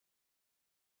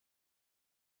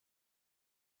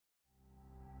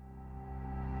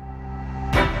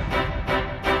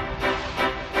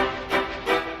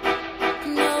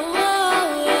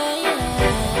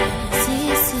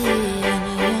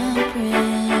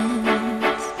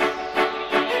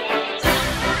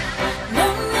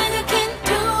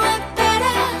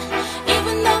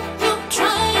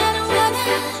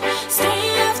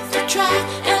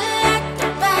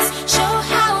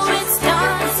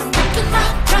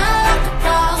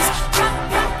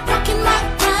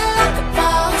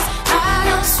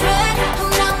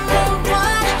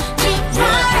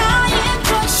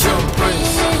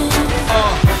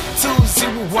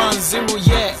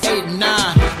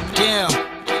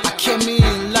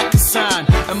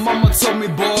told me,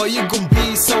 boy, you gon'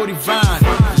 be so divine.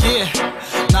 Yeah,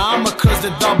 now I'ma cross the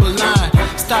double line.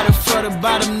 Started from the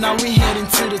bottom, now we heading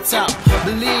to the top.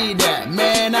 Believe that,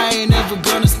 man, I ain't ever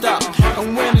gonna stop.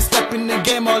 And when I step in the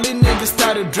game, all these niggas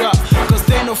start to drop. Cause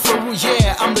they know for real,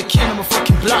 yeah, I'm the king of my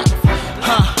fucking block.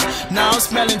 Now I'm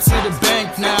smelling to the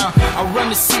bank now. I run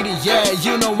the city, yeah,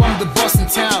 you know I'm the boss in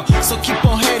town. So keep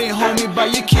on hating, homie,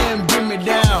 but you can't bring me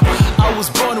down. I was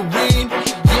born to win,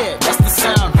 yeah, that's the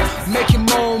sound. Making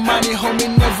more money, homie,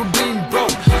 never been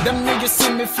broke. Them niggas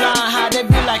see me flying high, they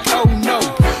be like, oh no.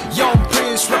 Young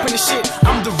Prinz, rapping the shit,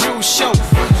 I'm the real show.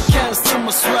 Can't steal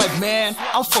my swag, man,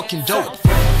 I'm fucking dope.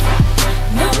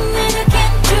 No nigga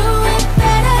can do it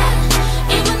better.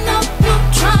 Even though you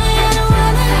try and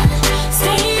run it,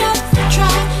 stay up to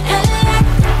try and let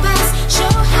the best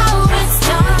show how it's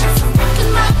done.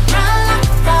 Rockin' my grind like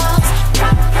a boss,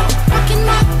 rockin'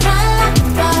 my grind like a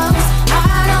boss. I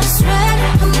don't sweat,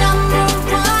 I'm number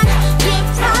one. Yeah,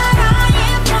 right, I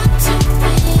am born to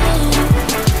win.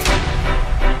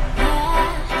 Yeah.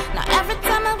 Now every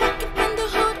time I walk up in the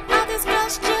hood, all these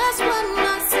girls just want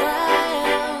my style.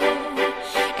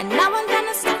 And now I'm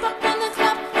gonna step up in the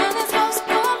club and it's most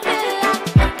complete.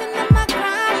 Looking at my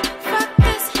grind, fuck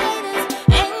these haters.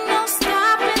 Ain't no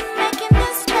stopping making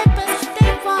this papers.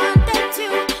 They want, they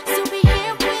two, still be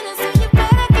here winning, so you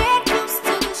better get used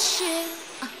to this shit.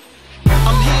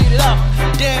 I'm heated up,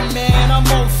 damn man, I'm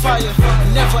on fire.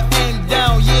 Never aim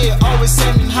down, yeah, always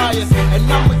aiming higher. And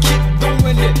I'ma keep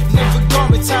doing it, never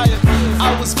gonna retire.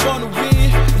 I was born to win,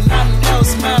 nothing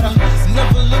else matter.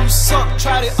 Never lose up,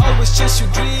 try to always chase your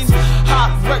dreams.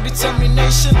 Hard work,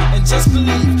 determination, and just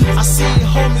believe. I see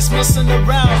homies messing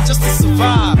around just to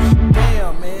survive.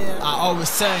 Damn man, I always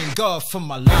thank God for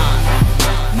my life.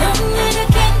 No nigga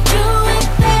can do it